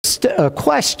a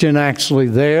question actually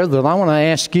there that I want to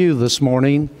ask you this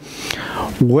morning.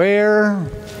 Where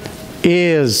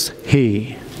is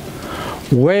He?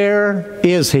 Where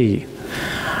is He?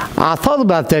 I thought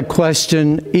about that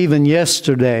question even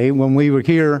yesterday when we were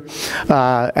here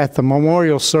at the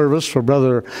memorial service for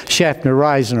Brother Schaffner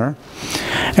Reisner.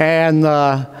 And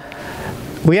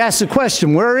we asked the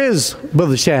question, where is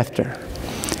Brother Schaffner?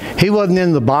 He wasn't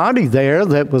in the body there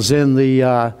that was in the,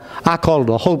 I call it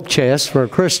a hope chest for a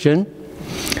Christian.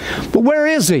 But where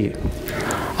is he?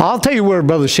 I'll tell you where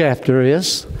Brother Schaffner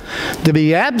is. To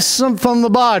be absent from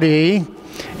the body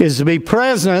is to be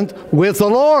present with the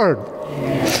Lord.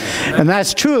 And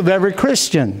that's true of every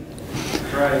Christian.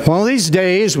 One of these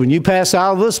days, when you pass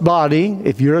out of this body,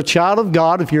 if you're a child of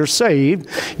God, if you're saved,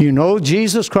 you know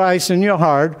Jesus Christ in your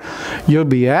heart, you'll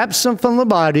be absent from the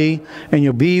body and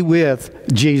you'll be with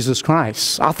Jesus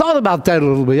Christ. I thought about that a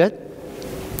little bit.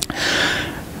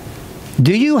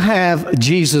 Do you have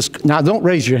Jesus? Now, don't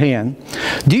raise your hand.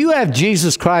 Do you have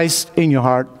Jesus Christ in your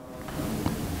heart?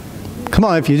 Come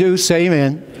on, if you do, say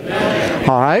amen. Amen.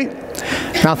 All right.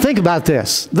 Now think about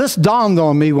this. This dawned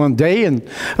on me one day, and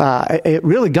it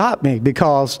really got me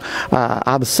because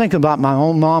I was thinking about my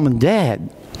own mom and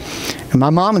dad. And my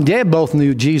mom and dad both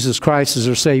knew Jesus Christ as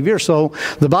their Savior. So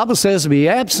the Bible says to be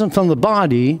absent from the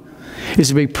body is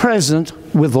to be present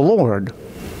with the Lord.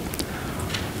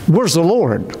 Where's the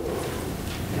Lord?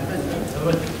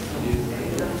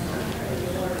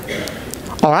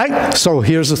 All right, so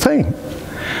here's the thing.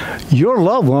 Your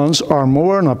loved ones are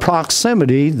more in a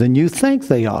proximity than you think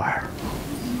they are.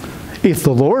 If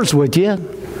the Lord's with you,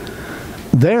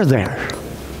 they're there.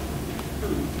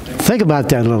 Think about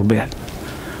that a little bit.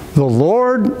 The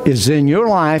Lord is in your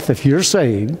life if you're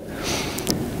saved.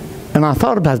 And I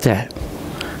thought about that.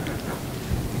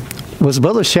 Was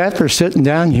Brother Schaffner sitting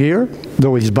down here,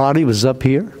 though his body was up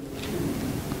here?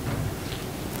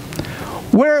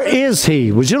 Where is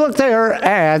He? Would you look there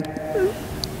at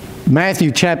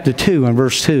Matthew chapter 2 and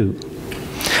verse 2.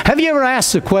 Have you ever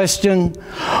asked the question,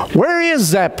 where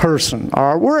is that person?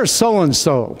 Or where is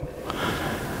so-and-so?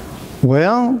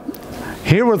 Well,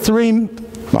 here were three,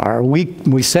 or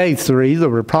we say three, there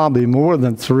were probably more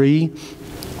than three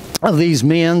of these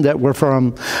men that were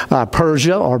from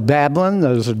Persia or Babylon.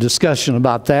 There's a discussion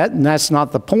about that, and that's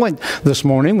not the point this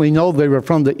morning. We know they were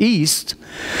from the East,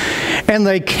 and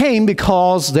they came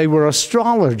because they were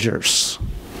astrologers.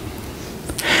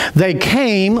 They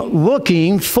came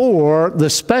looking for the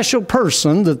special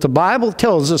person that the Bible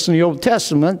tells us in the Old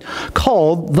Testament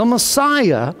called the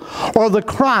Messiah or the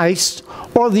Christ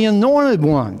or the Anointed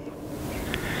One.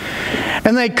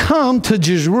 And they come to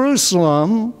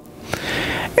Jerusalem,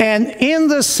 and in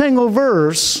this single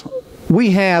verse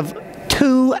we have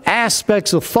two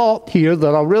aspects of thought here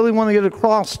that I really want to get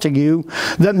across to you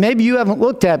that maybe you haven't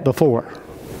looked at before.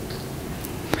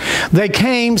 They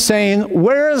came saying,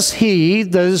 where is He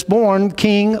that is born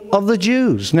King of the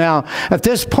Jews? Now, at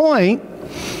this point,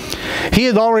 He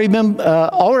had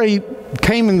already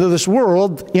came into this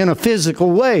world in a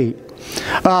physical way.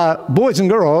 Boys and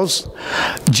girls,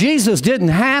 Jesus didn't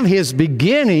have His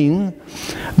beginning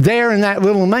there in that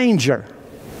little manger.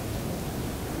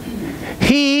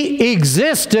 He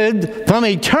existed from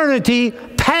eternity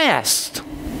past.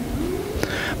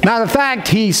 Matter of fact,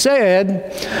 He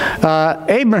said,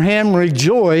 Abraham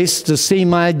rejoiced to see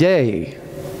my day.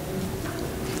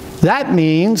 That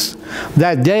means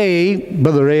that day,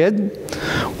 Brother Ed,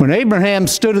 when Abraham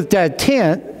stood at that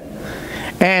tent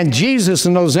and Jesus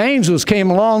and those angels came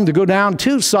along to go down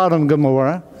to Sodom and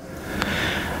Gomorrah,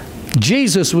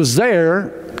 Jesus was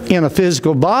there in a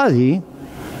physical body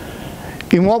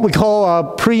in what we call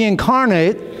a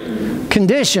pre-incarnate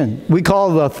condition. We call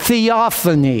the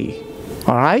theophany.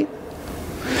 All right?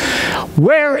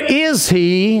 Where is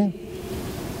He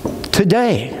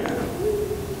today?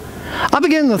 I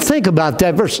begin to think about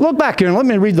that verse. Look back here and let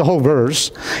me read the whole verse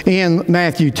in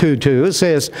Matthew 2:2. It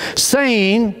says,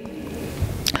 saying,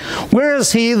 where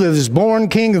is He that is born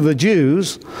King of the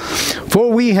Jews?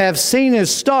 For we have seen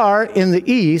His star in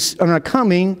the east and are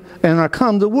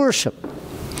come to worship.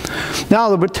 Now,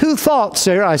 there were two thoughts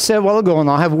there I said a while ago, and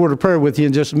I'll have a word of prayer with you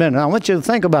in just a minute. I want you to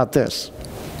think about this.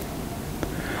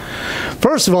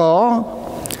 First of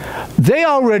all, they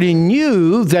already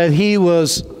knew that He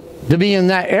was to be in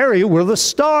that area where the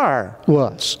star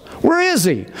was. Where is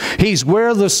He? He's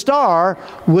where the star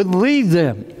would lead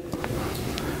them.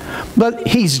 But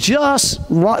He's just,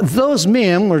 those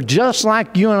men were just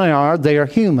like you and I are. They are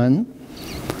human.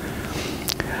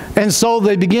 And so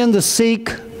they begin to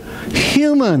seek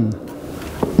human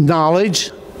knowledge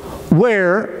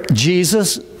where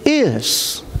Jesus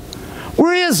is.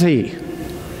 Where is He?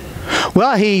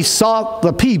 Well, he sought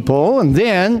the people, and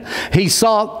then he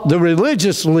sought the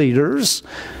religious leaders.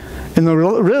 And the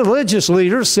religious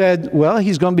leaders said, well,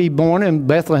 he's going to be born in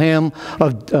Bethlehem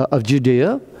of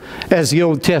Judea, as the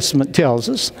Old Testament tells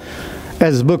us,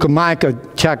 as the book of Micah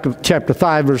chapter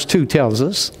 5, verse 2 tells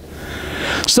us.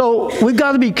 So we've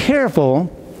got to be careful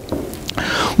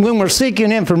when we're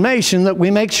seeking information that we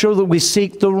make sure that we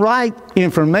seek the right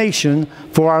information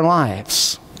for our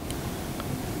lives.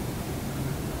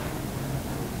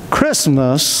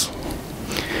 Christmas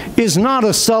is not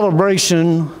a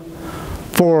celebration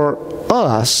for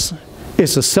us,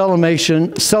 it's a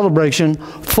celebration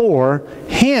for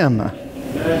Him.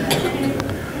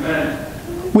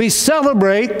 We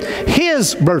celebrate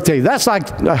His birthday. That's like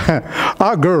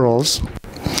our girls.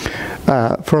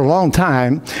 For a long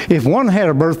time, if one had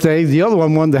a birthday, the other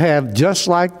one wanted to have just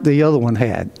like the other one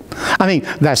had. I mean,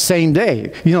 that same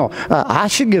day. You know, I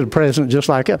should get a present just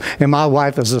like it. And my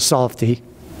wife is a softie.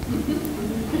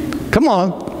 Come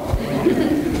on.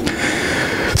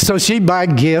 So she'd buy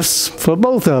gifts for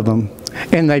both of them.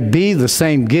 And they'd be the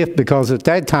same gift, because at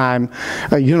that time,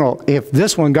 you know, if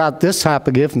this one got this type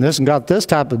of gift and this one got this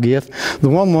type of gift, the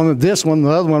one wanted this one, the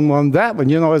other one wanted that one.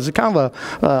 You know, it's kind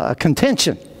of a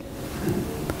contention.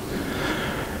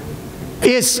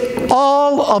 It's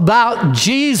all about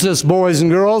Jesus, boys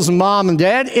and girls, and mom and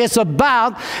dad. It's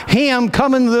about Him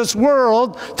coming to this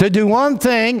world to do one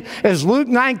thing, as Luke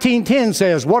 19:10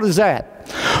 says. What is that?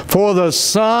 For the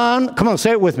Son, come on,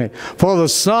 say it with me. For the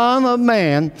Son of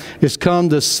Man is come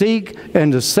to seek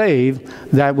and to save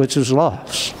that which is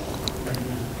lost.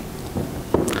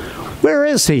 Where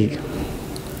is He?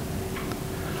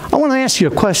 I want to ask you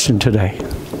a question today.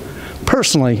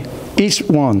 Personally, each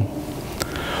one.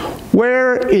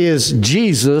 Where is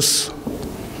Jesus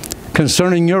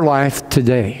concerning your life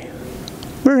today?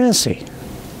 Where is He?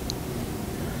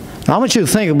 Now, I want you to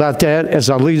think about that as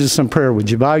I lead us in prayer. Would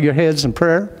you bow your heads in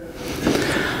prayer?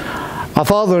 Our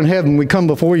Father in heaven, we come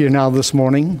before you now this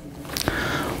morning.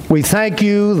 We thank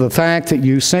you the fact that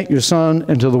you sent your Son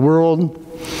into the world,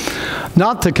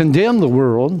 not to condemn the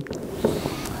world,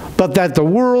 but that the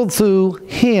world through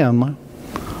Him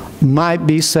might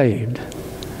be saved.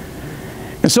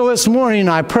 And so this morning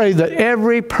I pray that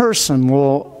every person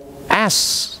will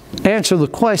answer the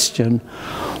question,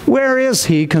 where is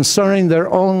He concerning their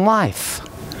own life?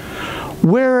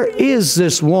 Where is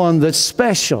this one that's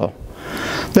special,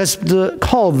 that's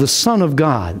called the Son of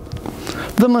God,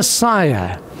 the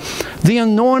Messiah, the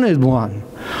Anointed One,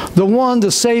 the one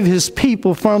to save His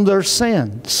people from their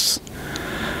sins?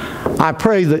 I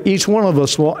pray that each one of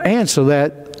us will answer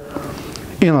that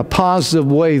in a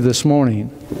positive way this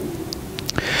morning,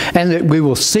 and that we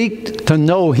will seek to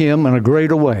know Him in a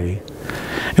greater way.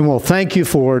 And we'll thank you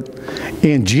for it.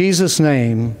 In Jesus'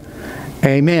 name,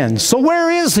 amen. So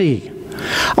where is He?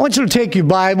 I want you to take your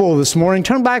Bible this morning.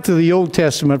 Turn back to the Old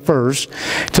Testament first,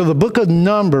 to the book of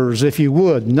Numbers, if you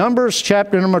would. Numbers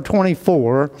chapter number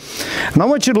 24. And I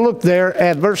want you to look there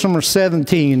at verse number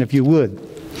 17, if you would.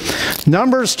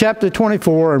 Numbers chapter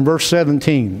 24 and verse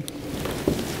 17.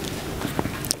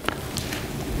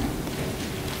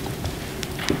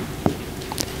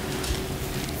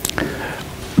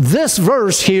 This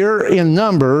verse here in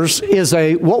Numbers is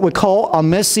what we call a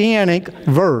messianic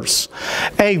verse.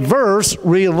 A verse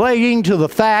relating to the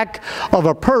fact of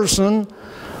a person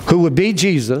who would be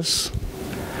Jesus,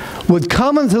 would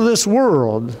come into this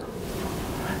world.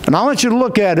 And I want you to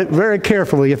look at it very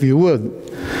carefully, if you would.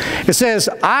 It says,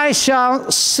 I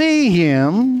shall see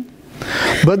Him,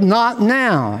 but not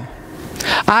now.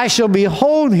 I shall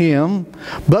behold Him,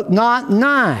 but not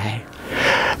nigh.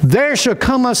 There shall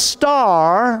come a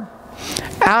star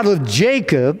out of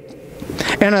Jacob,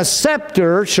 and a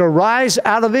scepter shall rise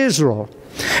out of Israel,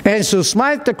 and shall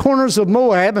smite the corners of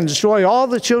Moab and destroy all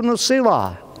the children of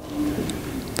Selah.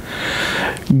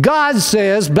 God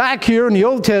says back here in the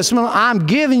Old Testament, I'm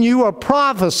giving you a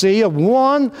prophecy of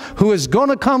one who is going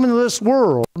to come into this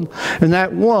world, and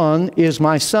that one is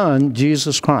my Son,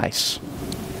 Jesus Christ.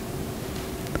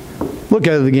 Look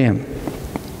at it again.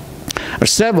 There are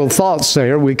several thoughts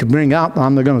there we could bring out.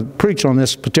 I'm not going to preach on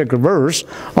this particular verse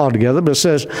altogether, but it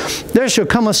says, there shall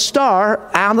come a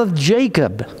star out of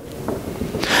Jacob.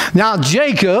 Now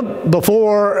Jacob,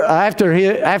 after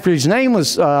his name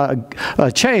was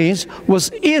changed,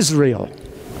 was Israel.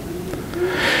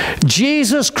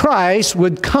 Jesus Christ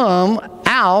would come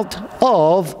out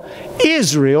of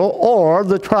Israel, or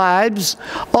the tribes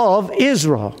of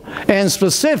Israel. And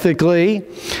specifically,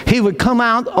 He would come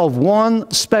out of one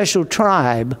special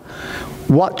tribe.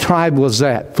 What tribe was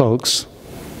that, folks?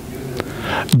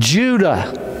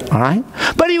 Judah. All right?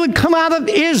 But he would come out of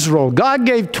Israel. God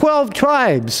gave 12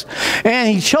 tribes, and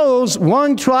he chose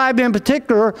one tribe in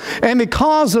particular, and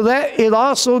because of that, it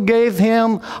also gave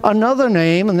him another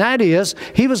name, and that is,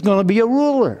 he was going to be a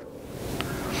ruler.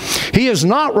 He is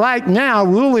not right now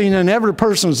ruling in every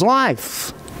person's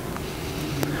life.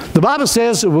 The Bible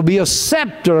says it will be a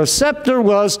scepter. A scepter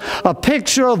was a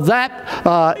picture of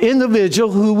that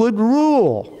individual who would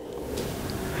rule.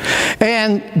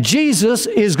 And Jesus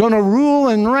is going to rule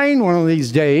and reign one of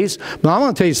these days. But I'm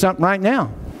going to tell you something right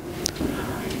now.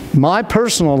 My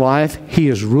personal life, he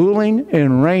is ruling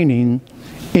and reigning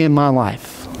in my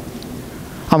life.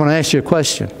 I'm going to ask you a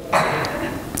question.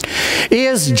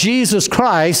 Is Jesus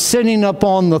Christ sitting up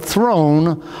on the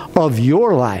throne of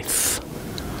your life?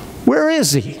 Where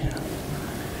is he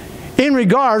in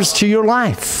regards to your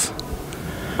life?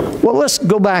 Well, let's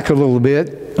go back a little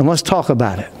bit and let's talk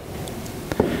about it.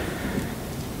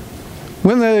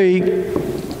 When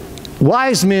the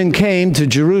wise men came to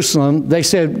Jerusalem, they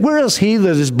said, "Where is he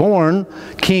that is born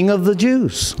King of the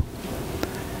Jews?"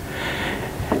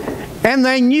 And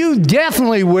they knew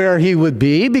definitely where he would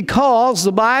be because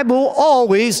the Bible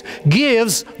always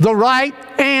gives the right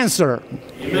answer.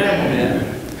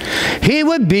 Amen. He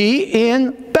would be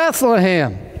in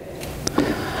Bethlehem.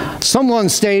 Someone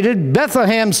stated,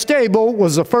 Bethlehem stable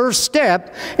was the first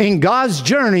step in God's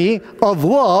journey of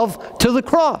love to the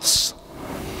cross.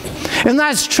 And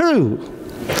that's true,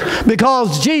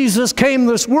 because Jesus came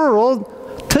to this world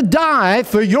to die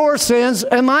for your sins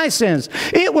and my sins.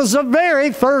 It was the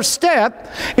very first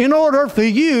step in order for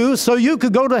you so you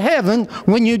could go to heaven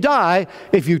when you die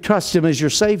if you trust him as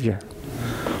your Savior.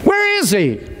 Where is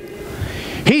he?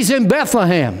 He's in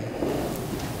Bethlehem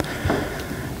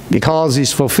because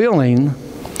he's fulfilling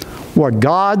what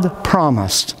God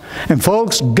promised. And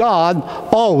folks, God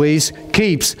always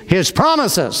keeps his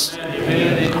promises.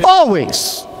 Amen.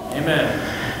 Always. Amen.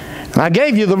 And I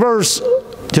gave you the verse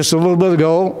just a little bit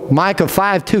ago, Micah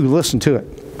 5:2. Listen to it.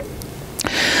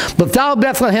 But thou,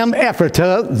 Bethlehem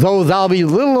Ephratah, though thou be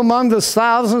little among the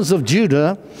thousands of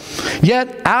Judah,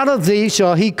 yet out of thee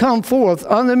shall he come forth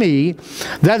unto me,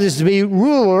 that is to be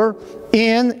ruler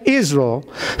in Israel,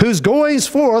 whose goings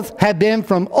forth have been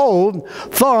from old,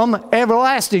 from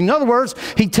everlasting. In other words,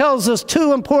 he tells us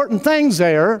two important things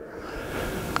there.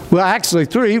 Well, actually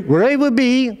three. Where he would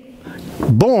be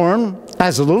born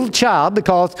as a little child,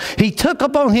 because he took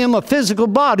upon him a physical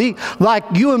body like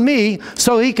you and me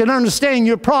so he can understand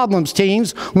your problems,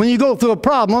 teens. When you go through a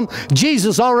problem,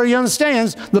 Jesus already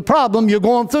understands the problem you're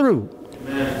going through.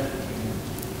 Amen.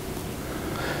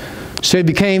 So he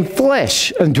became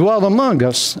flesh and dwelt among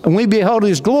us, and we beheld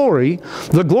his glory.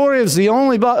 The glory is the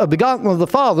only begotten of the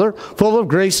Father, full of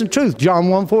grace and truth. John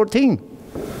 1:14.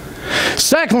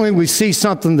 Secondly, we see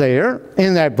something there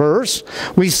in that verse.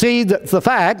 We see the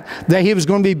fact that he was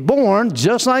going to be born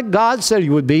just like God said he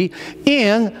would be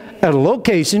in a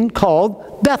location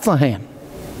called Bethlehem.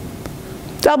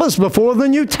 That was before the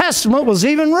New Testament was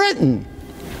even written.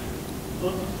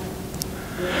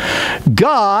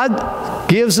 God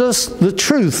gives us the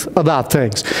truth about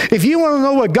things. If you want to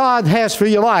know what God has for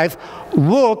your life,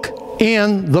 look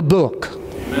in the book.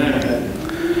 Amen.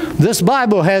 This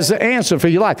Bible has the answer for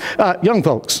your life. Young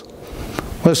folks,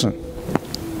 listen.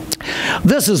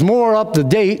 This is more up to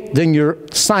date than your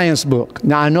science book.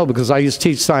 Now, I know because I used to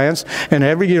teach science, and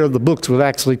every year the books would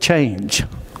actually change.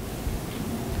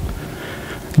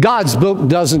 God's book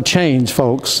doesn't change,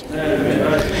 folks.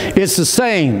 It's the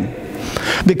same.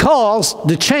 Because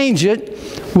to change it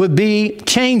would be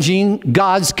changing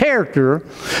God's character,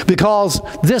 because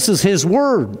this is his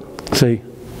word. See?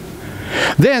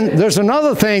 Then there's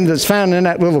another thing that's found in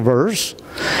that little verse,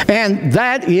 and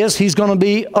that is he's going to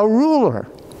be a ruler.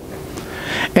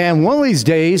 And one of these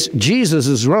days, Jesus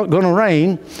is going to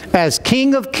reign as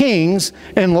King of Kings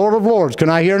and Lord of Lords. Can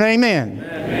I hear an amen?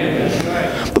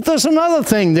 Amen. But there's another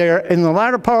thing there in the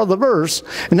latter part of the verse,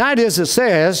 and that is it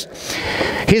says,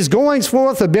 his goings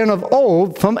forth have been of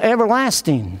old, from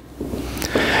everlasting.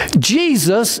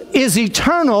 Jesus is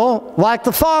eternal like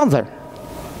the Father.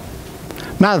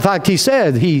 Matter of fact, he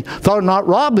said he thought not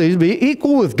robbery to be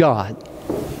equal with God.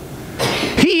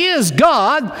 He is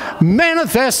God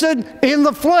manifested in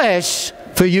the flesh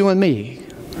for you and me.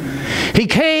 He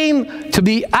came to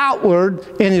be outward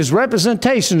in his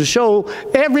representation to show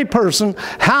every person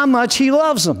how much he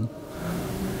loves them.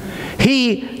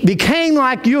 He became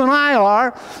like you and I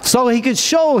are so he could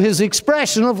show his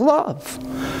expression of love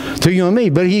to you and me.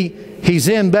 But he's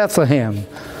in Bethlehem.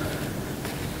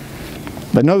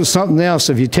 But notice something else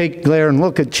if you take there and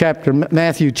look at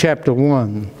Matthew chapter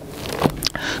 1.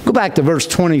 Go back to verse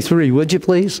 23, would you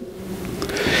please?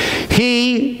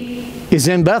 He is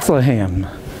in Bethlehem,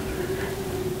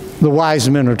 the wise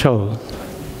men are told.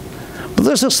 But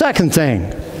there's a second thing.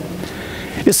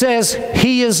 It says,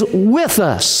 He is with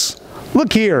us.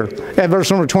 Look here at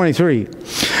verse number 23.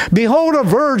 Behold, a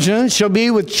virgin shall be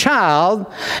with child,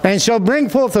 and shall bring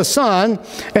forth a son,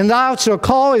 and thou shalt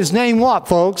call his name what,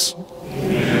 folks?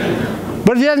 Amen.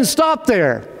 But it doesn't stop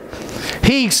there.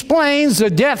 He explains the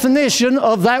definition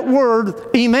of that word,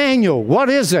 Emmanuel. What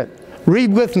is it?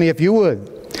 Read with me if you would.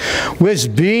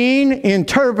 Which being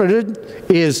interpreted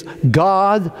is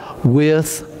God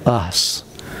with us.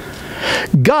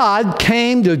 God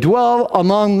came to dwell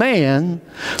among man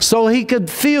so He could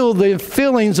feel the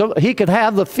feelings of, He could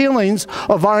have the feelings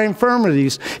of our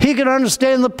infirmities. He could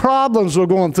understand the problems we're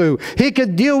going through. He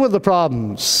could deal with the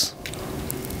problems.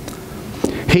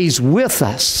 He's with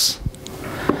us.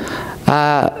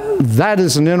 That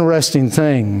is an interesting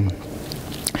thing.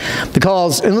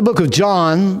 Because in the book of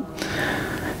John,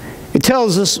 it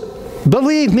tells us,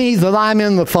 believe me that I'm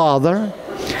in the Father,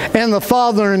 and the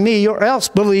Father in me, or else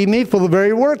believe me for the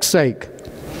very work's sake.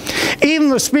 Even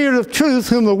the Spirit of truth,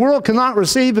 whom the world cannot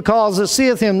receive, because it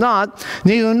seeth Him not,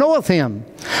 neither knoweth Him.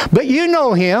 But you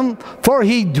know Him, for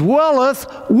He dwelleth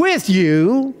with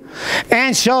you,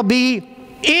 and shall be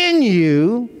in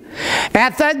you.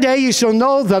 At that day you shall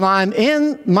know that I'm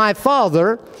in my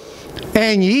Father,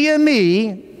 and ye in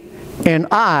me, and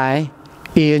I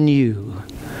in you.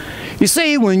 You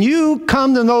see, when you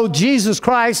come to know Jesus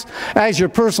Christ as your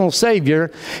personal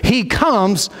Savior, He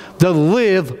comes to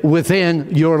live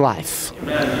within your life.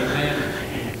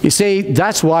 Amen. You see,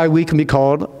 that's why we can be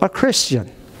called a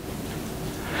Christian.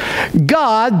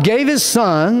 God gave His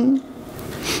Son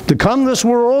to come to this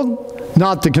world,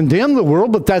 not to condemn the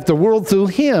world, but that the world through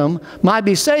Him might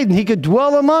be saved, and He could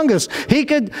dwell among us. He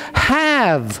could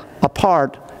have a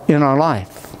part in our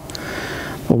life.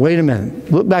 Well, wait a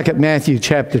minute. Look back at Matthew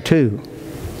chapter 2.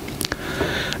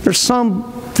 There's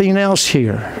something else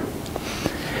here.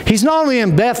 He's not only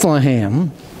in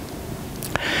Bethlehem.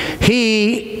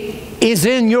 He is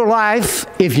in your life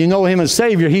if you know Him as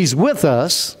Savior. He's with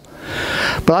us.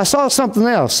 But I saw something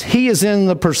else. He is in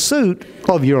the pursuit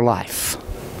of your life.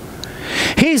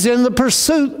 He's in the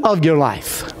pursuit of your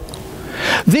life.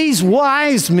 These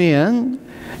wise men,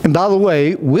 and by the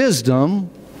way, wisdom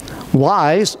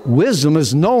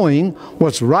is knowing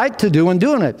what's right to do and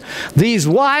doing it. These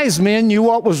wise men knew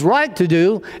what was right to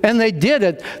do, and they did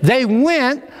it. They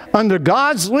went under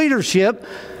God's leadership,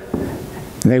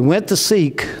 and they went to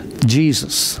seek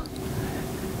Jesus.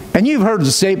 And you've heard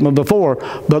the statement before,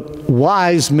 but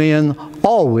wise men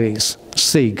always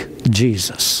seek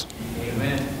Jesus.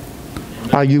 Amen.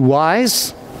 Are you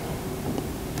wise?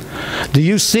 Do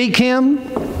you seek Him?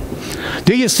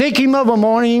 Do you seek Him of a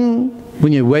morning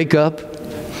when you wake up?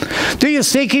 Do you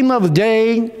seek Him of a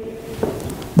day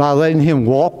by letting Him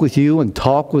walk with you and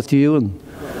talk with you and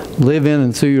live in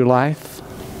and through your life?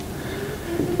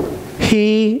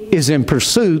 He is in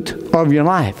pursuit of your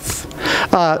life.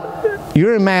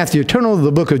 You're in Matthew. Turn over to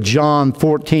the book of John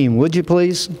 14, would you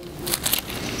please?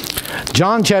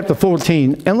 John chapter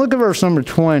 14, and look at verse number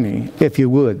 20, if you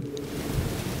would.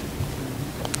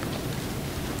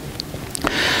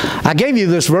 I gave you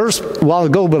this verse a while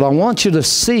ago, but I want you to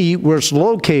see where it's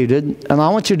located, and I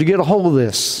want you to get a hold of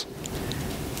this.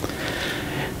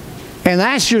 And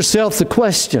ask yourself the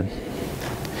question,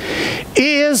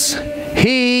 is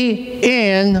He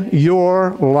in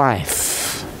your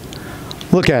life?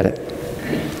 Look at it.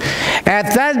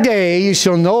 At that day you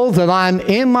shall know that I'm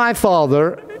in my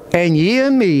Father, and ye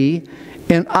in me,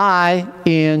 and I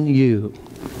in you.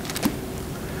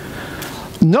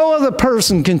 No other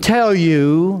person can tell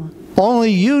you,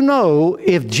 only you know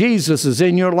if Jesus is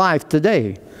in your life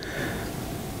today.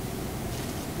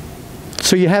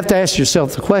 So you have to ask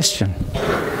yourself the question,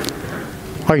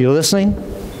 are you listening?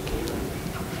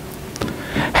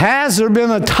 Has there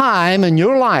been a time in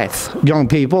your life, young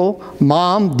people,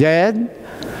 mom, dad,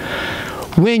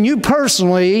 when you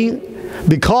personally,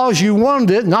 because you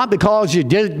wanted it, not because you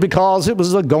did it because it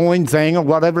was a going thing or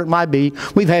whatever it might be,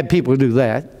 we've had people do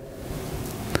that,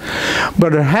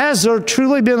 but has there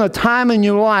truly been a time in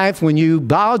your life when you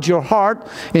bowed your heart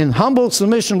in humble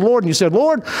submission to the Lord and you said,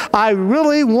 Lord, I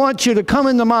really want you to come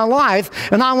into my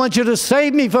life and I want you to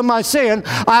save me from my sin.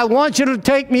 I want you to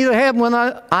take me to heaven when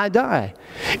I die.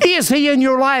 Is He in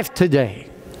your life today?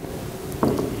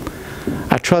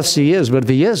 I trust He is, but if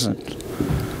He isn't,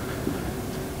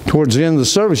 towards the end of the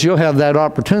service, you'll have that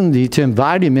opportunity to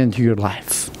invite Him into your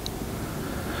life.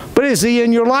 But is He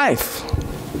in your life?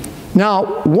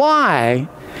 Now, why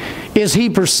is He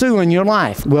pursuing your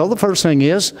life? Well, the first thing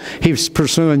is, He's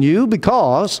pursuing you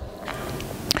because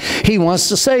He wants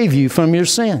to save you from your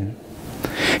sin.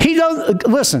 He don't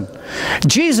listen.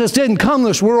 Jesus didn't come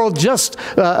this world just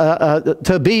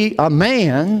to be a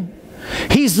man.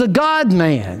 He's the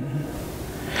God-man.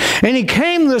 And He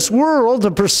came this world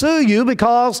to pursue you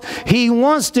because He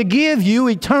wants to give you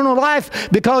eternal life,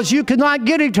 because you cannot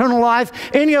get eternal life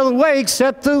any other way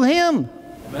except through Him.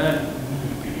 Amen.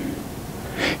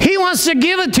 He wants to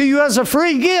give it to you as a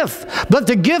free gift. But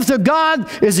the gift of God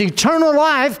is eternal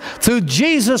life through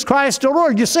Jesus Christ our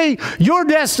Lord. You see, your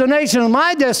destination and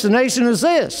my destination is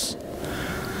this.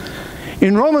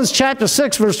 In Romans chapter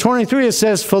 6, verse 23, it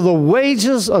says, "For the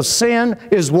wages of sin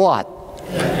is" what?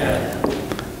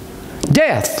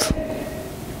 Death.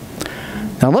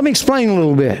 Now let me explain a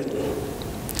little bit.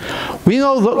 We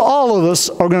know that all of us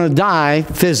are going to die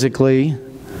physically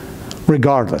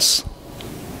regardless.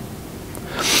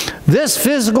 This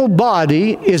physical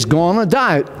body is going to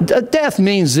die. Death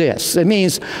means this. It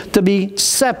means to be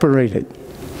separated.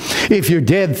 If you're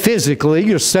dead physically,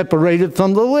 you're separated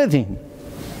from the living.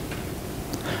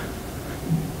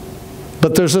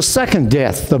 But there's a second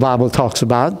death the Bible talks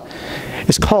about.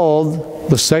 It's called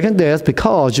the second death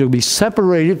because you'll be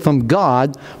separated from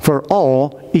God for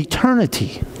all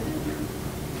eternity.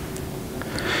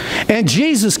 And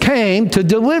Jesus came to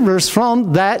deliver us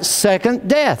from that second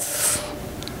death.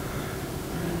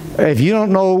 If you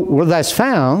don't know where that's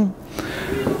found,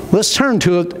 let's turn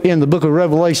to it in the book of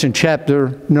Revelation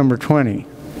chapter number 20.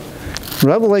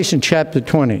 Revelation chapter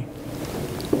 20.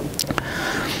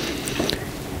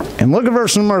 And look at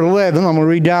verse number 11. I'm going to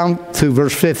read down to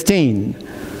verse 15.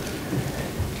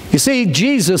 You see,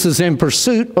 Jesus is in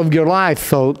pursuit of your life,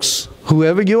 folks.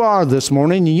 Whoever you are this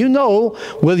morning, you know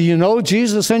whether you know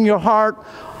Jesus in your heart,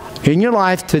 in your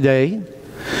life today.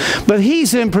 But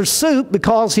He's in pursuit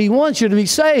because He wants you to be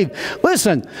saved.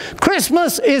 Listen,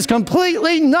 Christmas is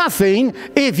completely nothing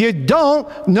if you don't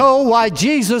know why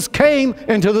Jesus came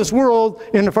into this world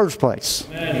in the first place.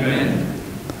 Amen.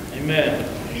 Amen.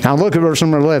 Now look at verse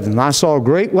number 11. "I saw a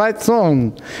great white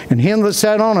throne, and Him that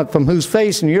sat on it, from whose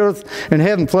face and the earth and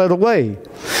heaven fled away.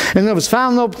 And there was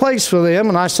found no place for them.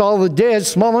 And I saw the dead,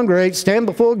 small and great, stand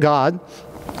before God.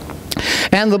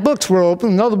 And the books were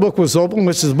opened. Another book was opened,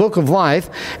 which is the book of life.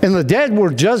 And the dead were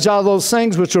judged out of those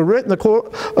things which were written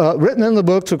in the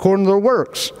books according to their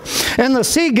works. And the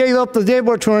sea gave up the dead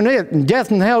which were in it, and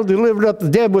death and hell delivered up the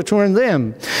dead which were in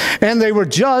them. And they were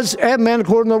judged, every man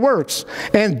according to their works.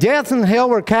 And death and hell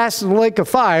were cast in the lake of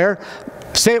fire."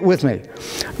 Say it with me.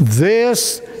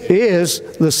 "This is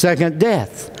the second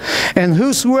death. And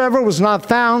whosoever was not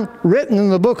found written in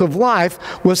the book of life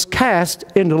was cast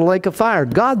into the lake of fire."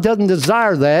 God doesn't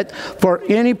desire that for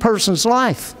any person's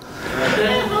life.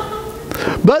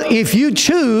 But if you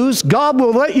choose, God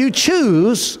will let you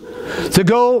choose to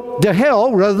go to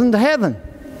hell rather than to heaven.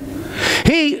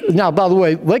 Now, by the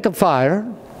way, lake of fire,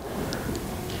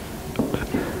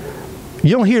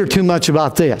 you don't hear too much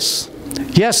about this.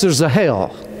 Yes, there's a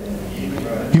hell.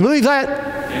 You believe that?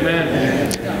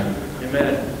 Amen.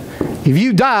 Amen. If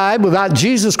you died without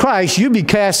Jesus Christ, you'd be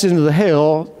cast into the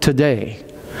hell today.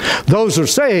 Those who are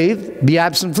saved, be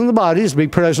absent from the bodies, be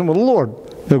present with the Lord.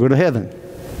 They'll go to heaven.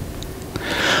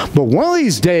 But one of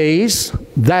these days,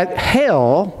 that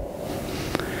hell,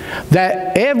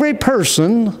 that every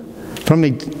person, from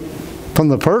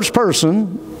the first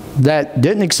person that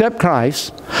didn't accept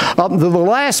Christ, up to the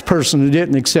last person who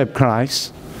didn't accept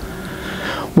Christ,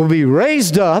 will be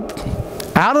raised up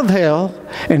out of hell,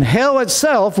 and hell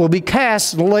itself will be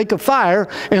cast in the lake of fire,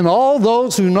 and all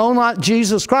those who know not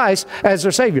Jesus Christ as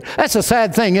their Savior. That's a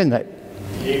sad thing, isn't it?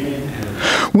 Amen.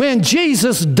 When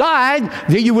Jesus died,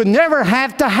 that you would never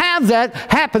have to have that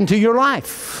happen to your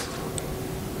life.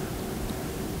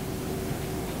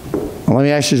 Well, let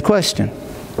me ask you a question.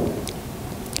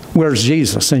 Where's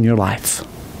Jesus in your life?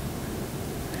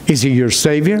 Is He your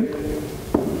Savior?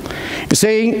 You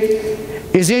see,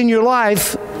 He's in your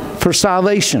life for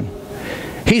salvation.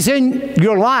 He's in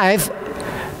your life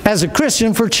as a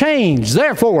Christian for change.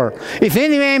 Therefore, if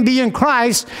any man be in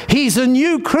Christ, he's a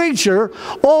new creature.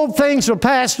 Old things are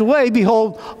passed away.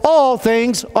 Behold, all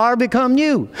things are become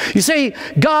new. You see,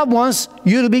 God wants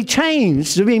you to be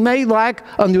changed, to be made like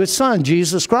unto His Son,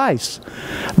 Jesus Christ.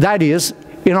 That is,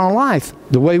 in our life,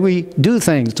 the way we do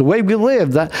things, the way we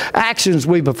live, the actions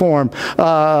we perform,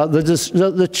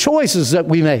 the choices that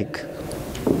we make.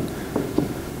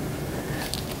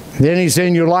 Then He's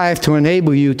in your life to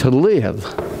enable you to live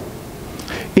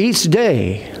each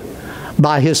day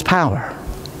by His power.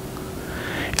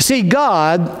 You see,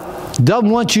 God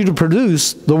doesn't want you to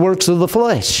produce the works of the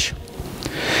flesh.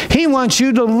 He wants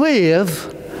you to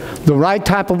live the right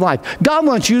type of life. God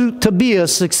wants you to be a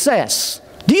success.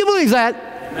 Do you believe that?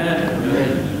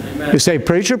 Amen. You say,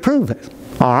 "Preacher, prove it."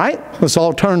 All right? Let's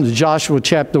all turn to Joshua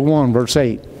chapter 1, verse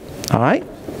 8. All right?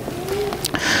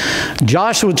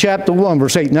 Joshua chapter 1,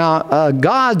 verse 8. Now,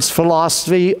 God's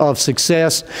philosophy of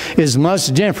success is much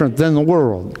different than the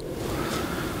world.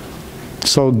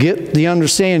 So get the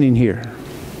understanding here.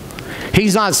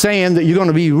 He's not saying that you're going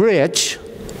to be rich.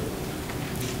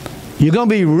 You're going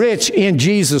to be rich in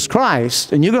Jesus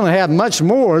Christ, and you're going to have much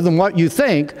more than what you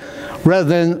think, rather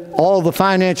than all the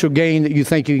financial gain that you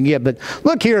think you can get. But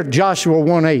look here at Joshua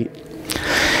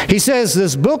 1:8. He says,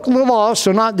 this book of the law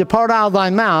shall not depart out of thy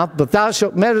mouth, but thou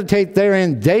shalt meditate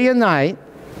therein day and night,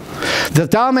 that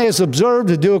thou mayest observe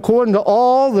to do according to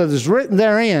all that is written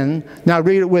therein. Now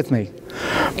read it with me.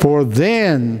 For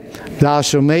then thou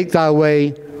shalt make thy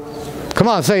way, come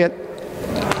on, say it.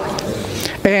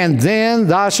 And then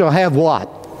thou shalt have what?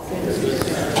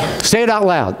 Say it out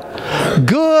loud.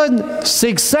 Good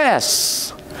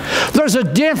success. There's a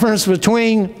difference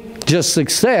between just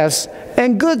success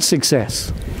and good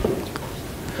success.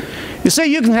 You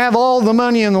see, you can have all the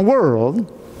money in the world,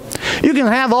 you can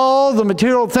have all the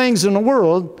material things in the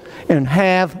world, and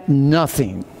have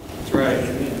nothing. That's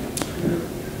right.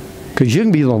 Because you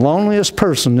can be the loneliest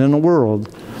person in the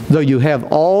world, though you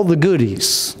have all the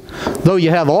goodies, though you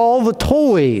have all the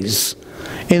toys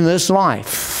in this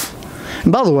life.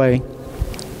 And by the way,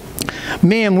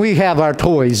 men, we have our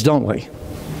toys, don't we?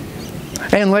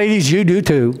 And ladies, you do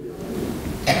too.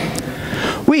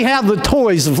 We have the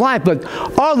toys of life, but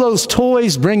are those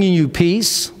toys bringing you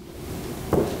peace?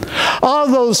 Are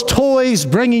those toys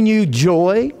bringing you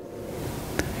joy?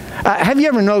 Have you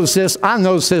ever noticed this? I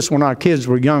noticed this when our kids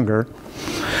were younger.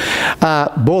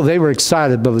 Boy, they were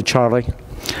excited, Brother Charlie.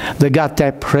 They got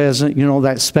that present, you know,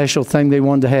 that special thing they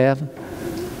wanted to have.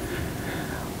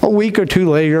 A week or two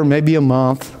later, maybe a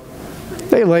month,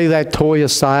 they lay that toy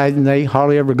aside and they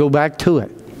hardly ever go back to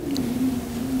it.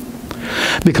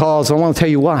 Because I want to tell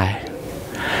you why.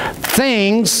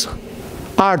 Things,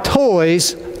 our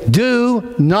toys,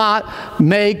 do not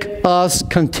make us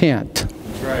content.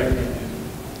 That's right.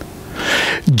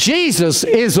 Jesus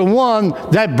is the one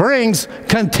that brings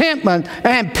contentment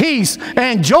and peace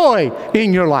and joy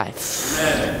in your life.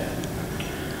 Amen.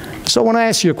 So I want to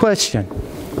ask you a question.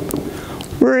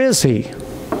 Where is He?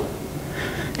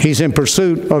 He's in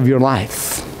pursuit of your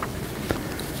life.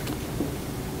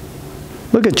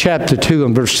 Look at chapter 2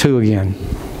 and verse 2 again.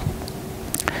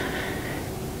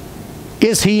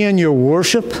 Is He in your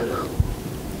worship?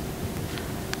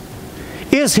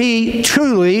 Is He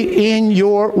truly in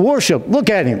your worship? Look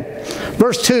at Him.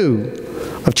 Verse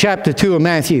 2 of chapter 2 of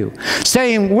Matthew.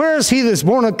 Saying, where is He that's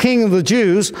born a King of the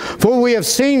Jews? For we have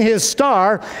seen His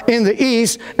star in the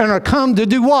east and are come to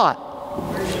do what?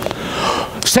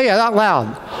 Say it out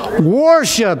loud.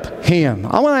 Worship Him.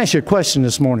 I want to ask you a question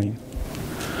this morning.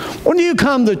 When you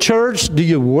come to church, do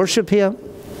you worship Him?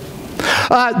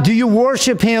 Do you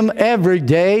worship Him every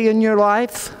day in your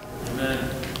life? Amen.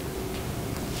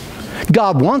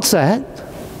 God wants that.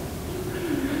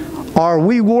 Are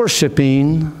we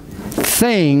worshiping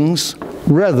things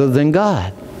rather than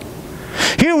God?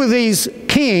 Here were these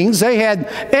kings, they had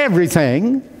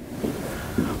everything,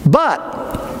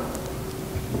 but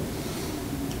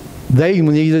they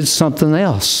needed something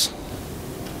else.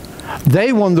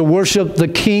 They wanted to worship the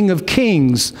King of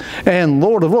Kings and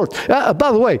Lord of Lords.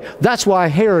 By the way, that's why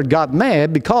Herod got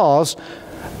mad, because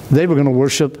they were going to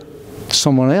worship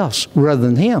someone else rather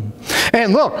than Him.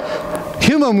 And look,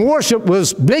 human worship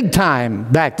was big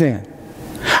time back then.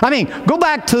 I mean, go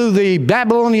back to the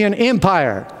Babylonian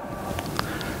Empire.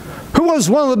 Who was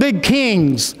one of the big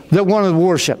kings that wanted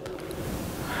worship?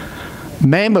 A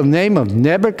man by the name of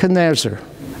Nebuchadnezzar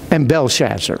and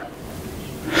Belshazzar.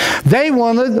 They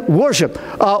wanted worship.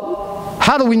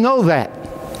 How do we know that?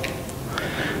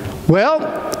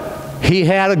 Well, he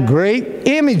had a great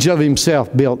image of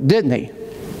himself built, didn't he?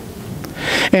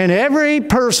 And every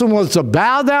person was to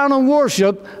bow down and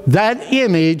worship that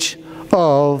image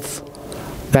of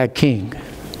that king.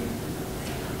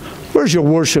 Where's your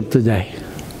worship today?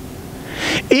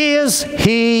 Is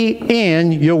He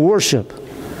in your worship?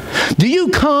 Do you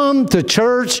come to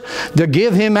church to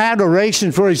give Him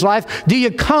adoration for His life? Do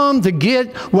you come to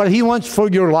get what He wants for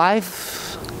your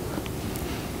life?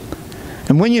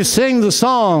 And when you sing the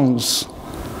songs,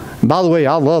 and by the way,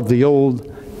 I love the old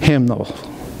hymnal.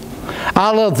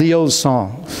 I love the old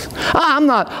songs. I'm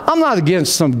not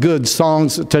against some good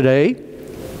songs today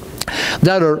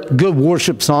that are good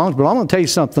worship songs, but I'm going to tell you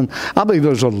something. I believe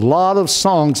there's a lot of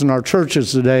songs in our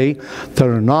churches today that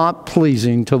are not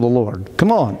pleasing to the Lord.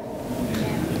 Come on.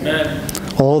 Amen.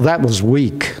 Oh, that was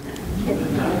weak.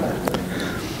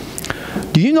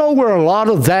 Do you know where a lot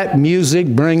of that music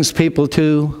brings people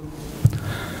to?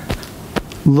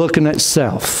 looking at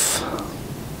self.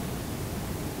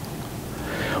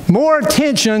 More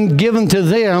attention given to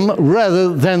them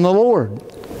rather than the Lord.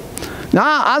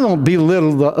 Now, I don't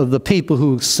belittle the people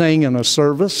who sing in a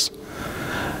service.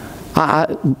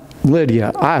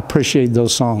 Lydia, I appreciate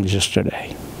those songs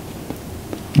yesterday.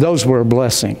 Those were a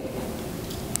blessing.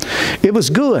 It was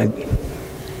good.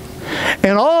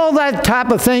 And all that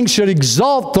type of thing should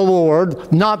exalt the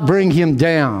Lord, not bring Him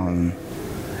down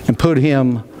and put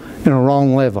Him in a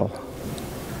wrong level.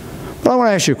 But I want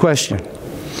to ask you a question.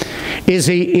 Is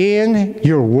He in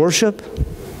your worship?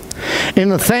 In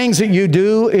the things that you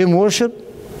do in worship?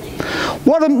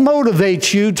 What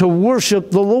motivates you to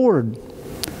worship the Lord?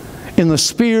 In the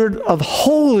spirit of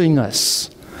holiness.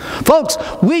 Folks,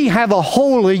 we have a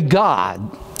holy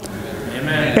God.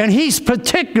 Amen. And He's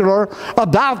particular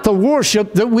about the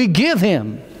worship that we give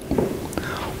Him.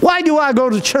 Why do I go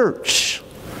to church?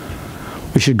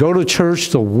 We should go to church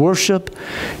to worship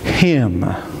Him.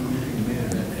 Amen.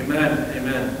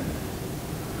 Amen.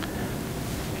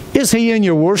 Is He in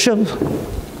your worship?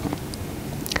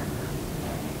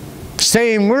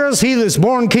 Saying, where is He that's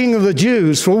born King of the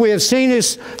Jews? For we have seen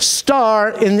His star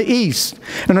in the east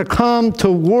and are come to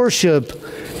worship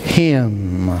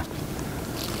Him.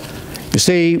 You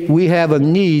see, we have a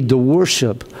need to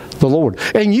worship the Lord.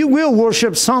 And you will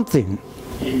worship something.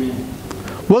 Amen.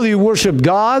 Whether you worship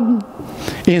God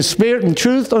in spirit and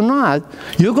truth or not,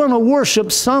 you're going to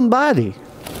worship somebody.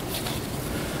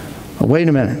 Wait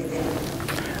a minute.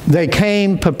 They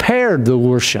came prepared to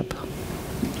worship.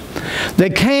 They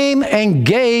came and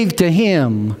gave to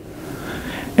Him.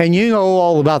 And you know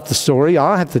all about the story.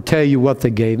 I'll have to tell you what they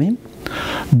gave Him.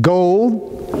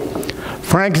 Gold,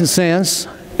 frankincense,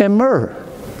 and myrrh.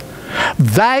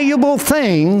 Valuable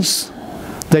things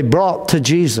they brought to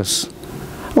Jesus.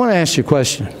 I want to ask you a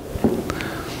question.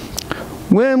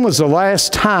 When was the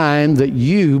last time that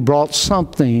you brought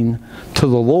something to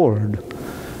the Lord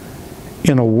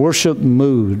in a worship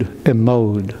mood and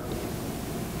mode?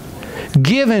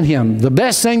 Giving Him. The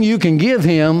best thing you can give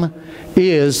Him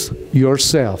is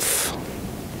yourself.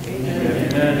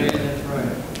 Amen.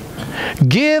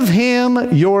 Give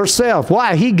Him yourself.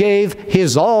 Why? He gave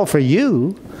His all for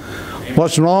you.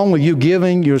 What's wrong with you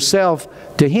giving yourself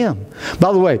to Him?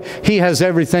 By the way, He has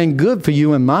everything good for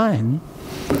you in mind.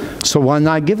 So why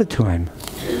not give it to Him?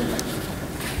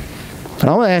 But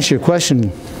I want to ask you a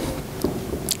question.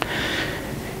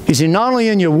 Is He not only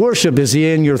in your worship, is He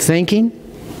in your thinking?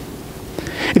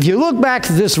 If you look back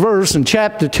to this verse in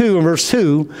chapter 2 and verse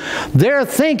 2, their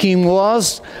thinking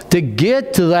was to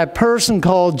get to that person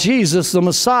called Jesus, the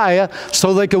Messiah,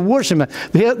 so they could worship Him.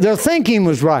 Their thinking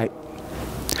was right.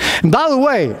 And by the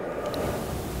way,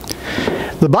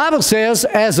 the Bible says,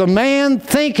 as a man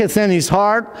thinketh in his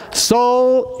heart,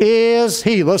 so is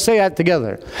he. Let's say that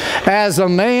together. As a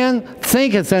man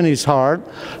thinketh in his heart,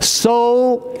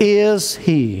 so is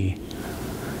he.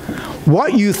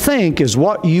 What you think is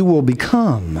what you will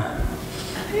become.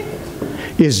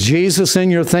 Is Jesus in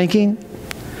your thinking?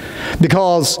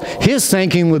 Because His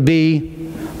thinking would be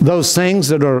those things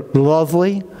that are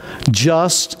lovely,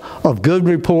 just, of good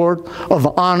report,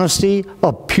 of honesty,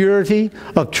 of purity,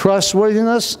 of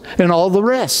trustworthiness, and all the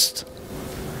rest.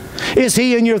 Is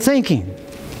He in your thinking?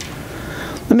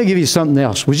 Let me give you something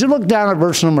else. Would you look down at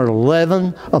verse number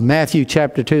 11 of Matthew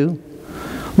chapter 2?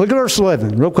 Look at verse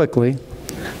 11 real quickly,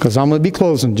 because I'm going to be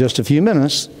closing in just a few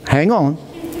minutes. Hang on.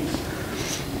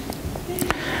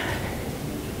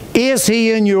 Is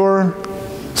He in your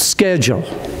schedule?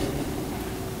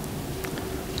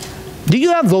 Do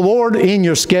you have the Lord in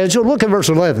your schedule? Look at verse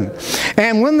 11.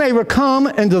 And when they were come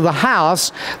into the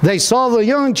house, they saw the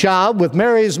young child with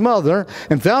Mary his mother,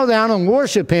 and fell down and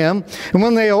worshipped Him. And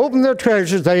when they opened their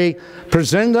treasures, they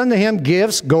presented unto Him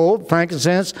gifts, gold,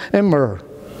 frankincense, and myrrh.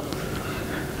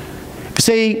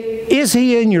 See, is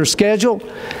He in your schedule?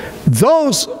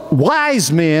 Those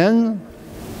wise men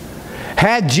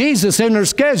had Jesus in their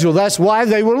schedule. That's why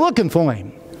they were looking for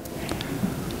Him.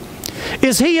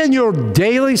 Is He in your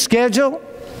daily schedule?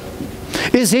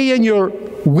 Is He in your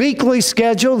weekly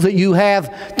schedule that you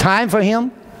have time for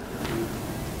Him?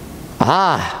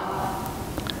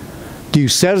 Do you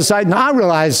set aside? Now, I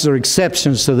realize there are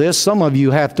exceptions to this. Some of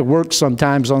you have to work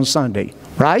sometimes on Sunday,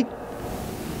 right?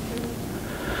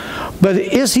 But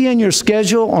is He in your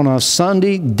schedule on a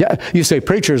Sunday? You say,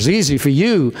 preacher, it's easy for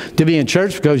you to be in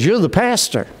church because you're the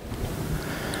pastor.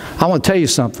 I want to tell you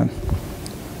something.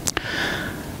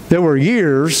 There were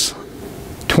years,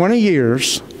 20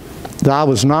 years, that I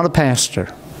was not a pastor.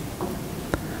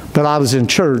 But I was in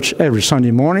church every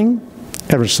Sunday morning,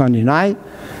 every Sunday night,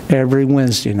 every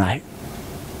Wednesday night.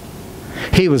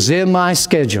 He was in my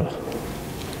schedule.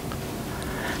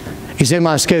 He's in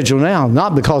my schedule now,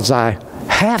 not because I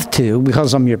have to,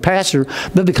 because I'm your pastor,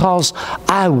 but because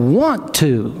I want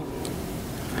to.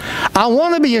 I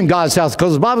want to be in God's house,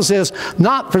 because the Bible says,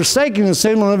 not forsaking the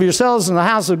assembling of yourselves in the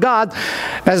house of God,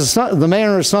 as the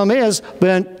manner of some is,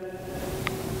 but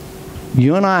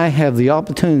you and I have the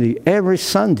opportunity every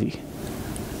Sunday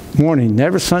morning,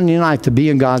 every Sunday night, to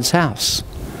be in God's house.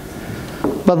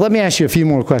 But let me ask you a few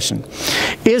more questions.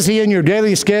 Is He in your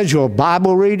daily schedule of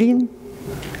Bible reading,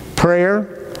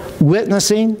 prayer,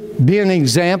 witnessing, being an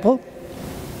example?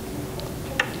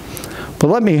 But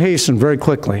let me hasten very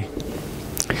quickly.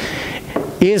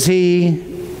 Is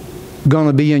He going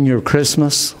to be in your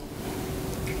Christmas?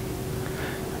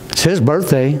 It's His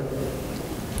birthday.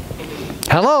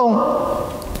 Hello?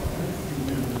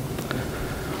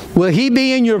 Will He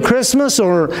be in your Christmas,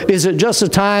 or is it just a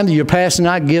time that you're passing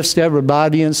out gifts to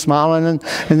everybody and smiling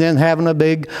and then having a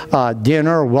big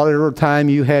dinner or whatever time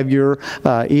you have your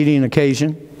eating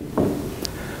occasion?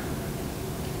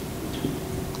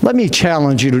 Let me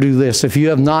challenge you to do this if you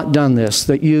have not done this,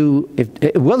 that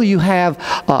whether you have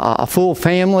a full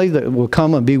family that will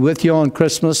come and be with you on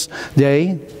Christmas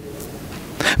Day.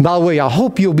 By the way, I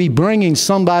hope you'll be bringing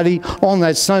somebody on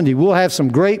that Sunday. We'll have some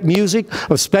great music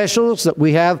of specials that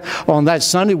we have on that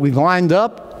Sunday. We've lined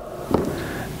up.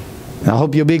 I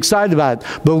hope you'll be excited about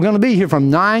it. But we're going to be here from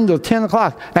 9 to 10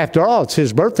 o'clock. After all, it's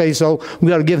His birthday, so we've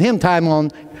got to give Him time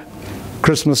on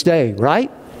Christmas Day, right?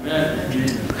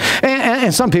 Amen.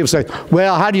 And some people say,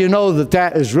 well, how do you know that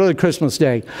that is really Christmas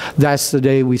Day? That's the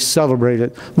day we celebrate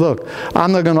it. Look,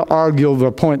 I'm not going to argue over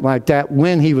a point like that,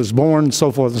 when He was born, and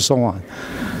so forth and so on.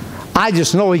 I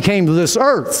just know He came to this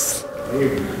earth,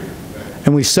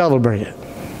 and we celebrate it.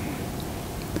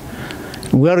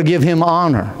 We ought to give Him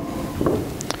honor.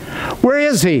 Where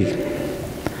is He?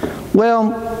 Well,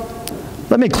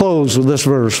 let me close with this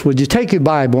verse. Would you take your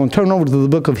Bible and turn over to the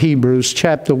book of Hebrews,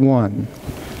 chapter 1.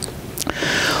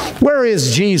 Where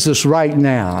is Jesus right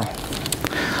now?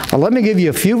 Well, let me give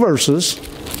you a few verses.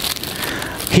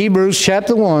 Hebrews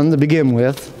chapter 1 to begin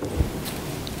with.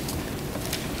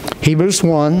 Hebrews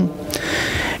 1.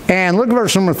 And look at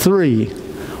verse number 3.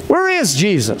 Where is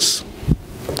Jesus?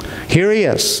 Here He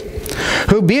is.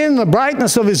 Who being the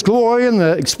brightness of His glory and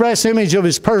the express image of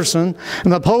His person,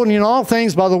 and upholding all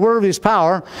things by the word of His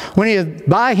power, when He had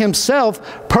by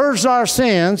Himself purged our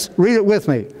sins, read it with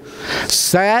me,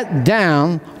 sat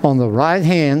down on the right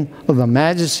hand of the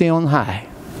Majesty on high.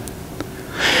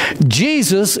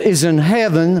 Jesus is in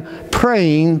heaven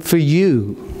praying for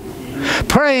you.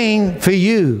 Praying for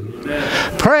you.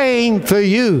 Praying for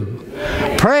you.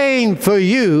 Praying for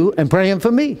you, and praying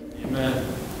for me.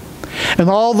 Amen. And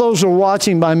all those are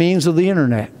watching by means of the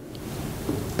internet.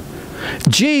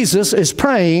 Jesus is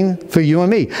praying for you and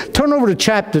me. Turn over to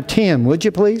chapter 10, would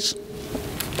you please?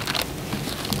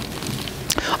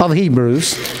 Of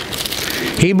Hebrews.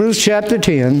 Hebrews chapter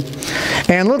 10.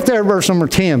 And look there at verse number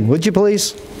 10, would you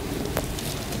please?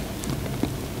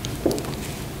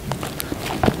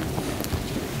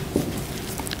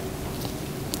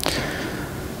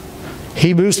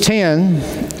 Hebrews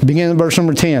 10, beginning at verse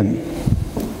number 10.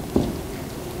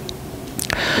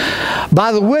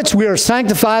 By the which we are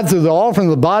sanctified through the offering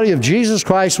of the body of Jesus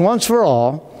Christ once for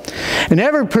all. And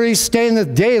every priest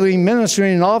standeth daily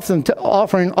ministering and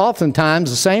offering oftentimes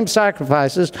the same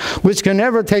sacrifices, which can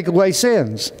never take away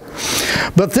sins.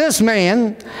 But this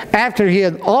man, after he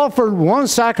had offered one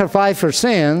sacrifice for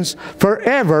sins,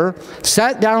 forever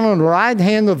sat down on the right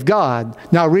hand of God.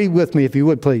 Now read with me if you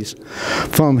would please.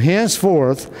 From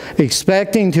henceforth,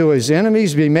 expecting till his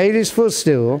enemies be made his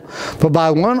footstool, for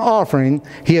by one offering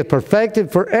he had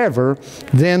perfected forever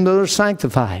them that are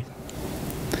sanctified.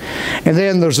 And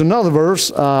then there's another verse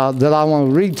that I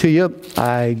want to read to you.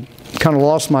 I kind of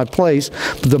lost my place.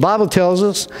 But the Bible tells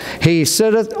us, He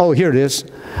sitteth, oh, here it is,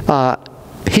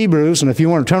 Hebrews, and if you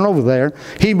want to turn over there,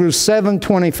 Hebrews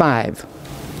 7:25.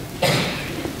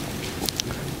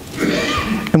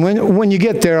 And when you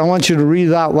get there, I want you to read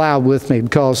it out loud with me,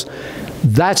 because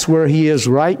that's where He is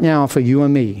right now for you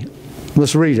and me.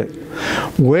 Let's read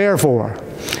it. Wherefore,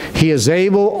 He is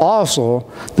able also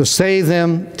to save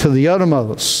them to the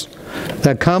uttermost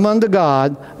that come unto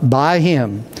God by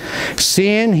Him,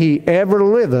 seeing He ever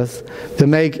liveth to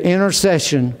make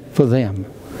intercession for them.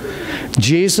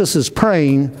 Jesus is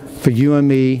praying for you and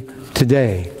me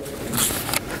today.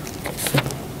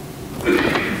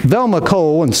 Velma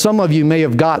Cole, and some of you may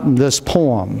have gotten this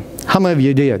poem. How many of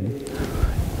you did?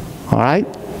 All right,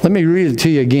 let me read it to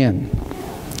you again.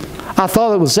 I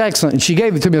thought it was excellent, and she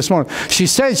gave it to me this morning. She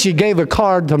said she gave a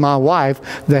card to my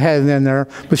wife that had it in there,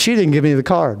 but she didn't give me the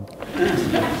card.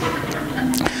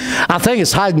 I think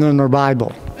it's hiding in her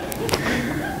Bible.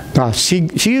 She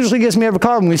usually gives me every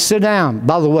card when we sit down.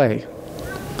 By the way,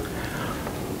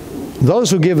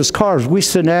 those who give us cards, we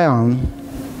sit down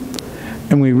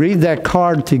and we read that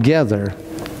card together,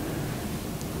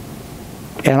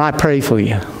 and I pray for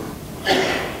you.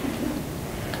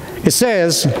 It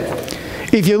says,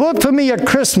 if you look for me at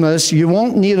Christmas, you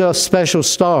won't need a special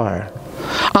star.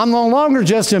 I'm no longer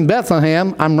just in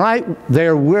Bethlehem. I'm right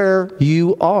there where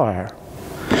you are.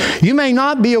 You may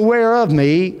not be aware of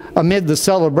me amid the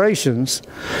celebrations.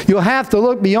 You'll have to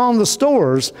look beyond the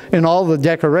stores and all the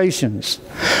decorations.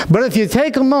 But if you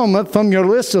take a moment from your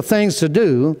list of things to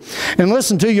do and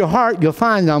listen to your heart, you'll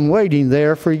find I'm waiting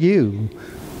there for you.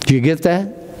 Do you get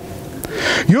that?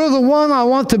 You're the one I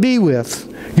want to be with.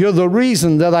 You're the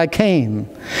reason that I came.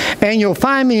 And you'll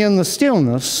find me in the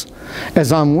stillness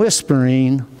as I'm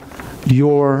whispering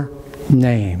your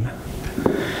name.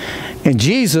 And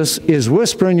Jesus is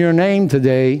whispering your name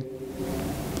today.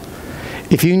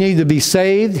 If you need to be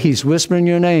saved, He's whispering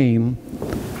your name.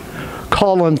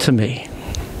 Call unto me.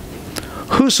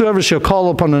 Whosoever shall call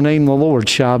upon the name of the Lord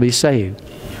shall be saved.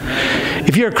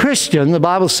 If you're a Christian, the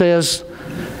Bible says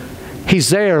He's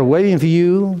there waiting for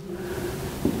you.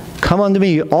 Come unto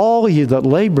me, all you that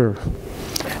labor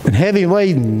and heavy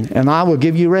laden, and I will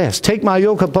give you rest. Take my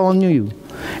yoke upon you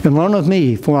and learn of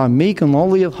me, for I'm meek and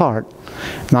lowly of heart,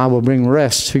 and I will bring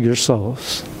rest to your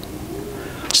souls.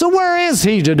 So where is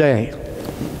He today?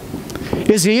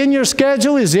 Is He in your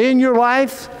schedule? Is He in your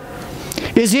life?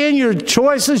 Is He in your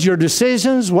choices, your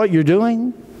decisions, what you're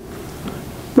doing?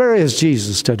 Where is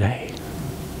Jesus today?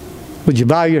 Would you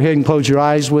bow your head and close your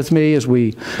eyes with me as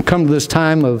we come to this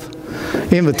time of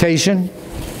invitation?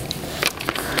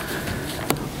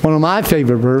 One of my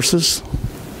favorite verses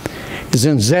is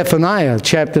in Zephaniah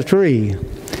chapter 3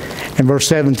 and verse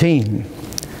 17.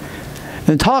 And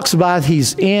it talks about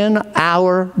He's in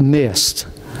our midst.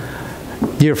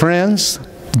 Dear friends,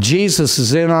 Jesus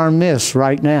is in our midst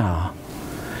right now.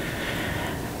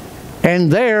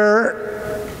 And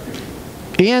there,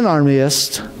 in our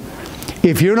midst,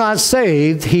 if you're not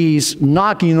saved, He's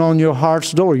knocking on your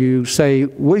heart's door. You say,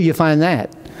 where do you find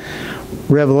that?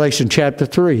 Revelation chapter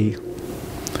 3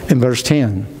 and verse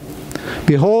 10.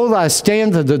 Behold, I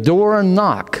stand at the door and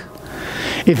knock.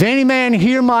 If any man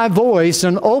hear my voice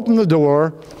and open the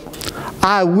door,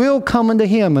 I will come unto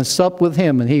him and sup with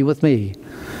him and he with me.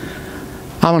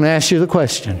 I want to ask you the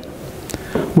question.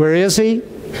 Where is He?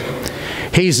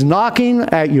 He's knocking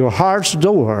at your heart's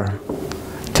door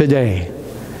today.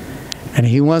 And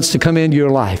He wants to come into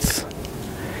your life.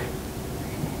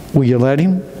 Will you let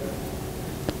Him?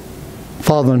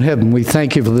 Father in heaven, we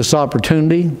thank You for this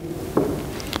opportunity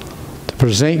to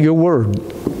present Your Word.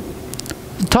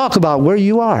 Talk about where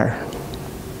you are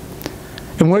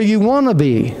and where you want to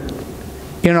be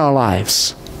in our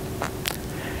lives.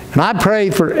 And I pray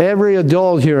for every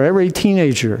adult here, every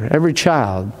teenager, every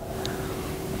child,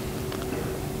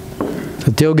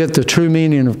 that they'll get the true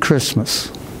meaning of Christmas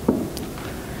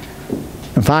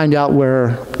and find out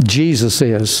where Jesus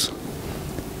is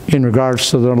in regards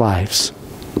to their lives.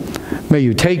 May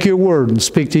You take Your Word and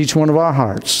speak to each one of our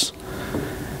hearts,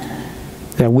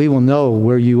 that we will know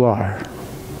where You are.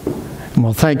 And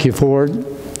we'll thank You for it.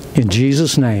 In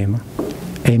Jesus' name,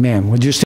 amen. Would you stand?